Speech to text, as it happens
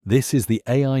This is the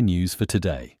AI news for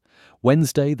today,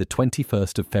 Wednesday, the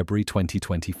 21st of February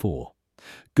 2024.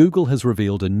 Google has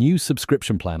revealed a new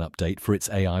subscription plan update for its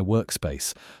AI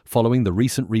Workspace, following the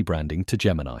recent rebranding to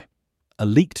Gemini. A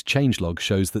leaked changelog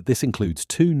shows that this includes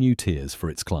two new tiers for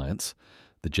its clients,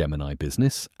 the Gemini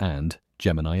Business and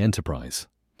Gemini Enterprise.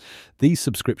 These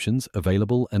subscriptions,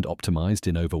 available and optimized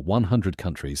in over 100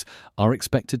 countries, are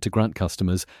expected to grant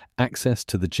customers access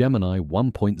to the Gemini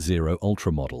 1.0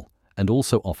 Ultra model and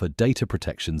also offer data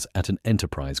protections at an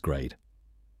enterprise grade.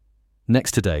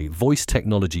 Next today, voice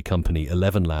technology company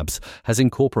ElevenLabs has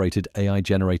incorporated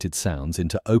AI-generated sounds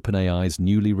into OpenAI's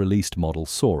newly released model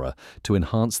Sora to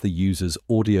enhance the user's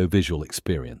audio-visual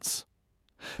experience.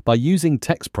 By using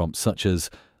text prompts such as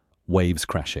waves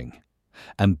crashing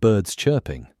and birds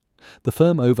chirping, the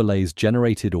firm overlays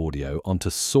generated audio onto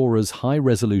Sora's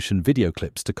high-resolution video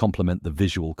clips to complement the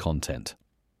visual content.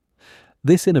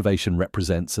 This innovation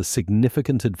represents a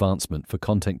significant advancement for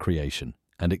content creation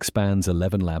and expands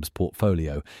ElevenLabs'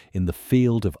 portfolio in the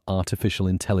field of artificial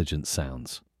intelligence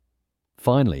sounds.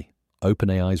 Finally,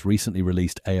 OpenAI's recently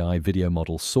released AI video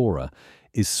model Sora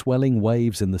is swelling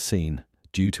waves in the scene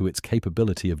due to its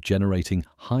capability of generating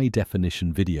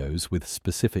high-definition videos with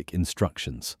specific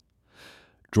instructions.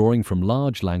 Drawing from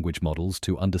large language models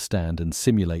to understand and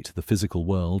simulate the physical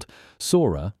world,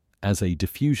 Sora, as a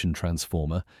diffusion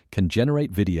transformer, can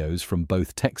generate videos from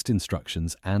both text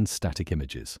instructions and static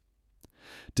images.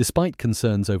 Despite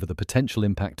concerns over the potential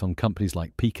impact on companies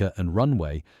like Pika and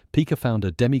Runway, Pika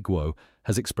founder Demi Guo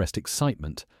has expressed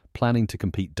excitement, planning to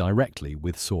compete directly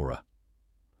with Sora.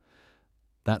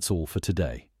 That's all for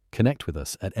today. Connect with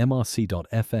us at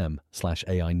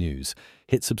mrc.fm/AI News.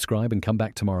 Hit subscribe and come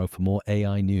back tomorrow for more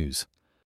AI news.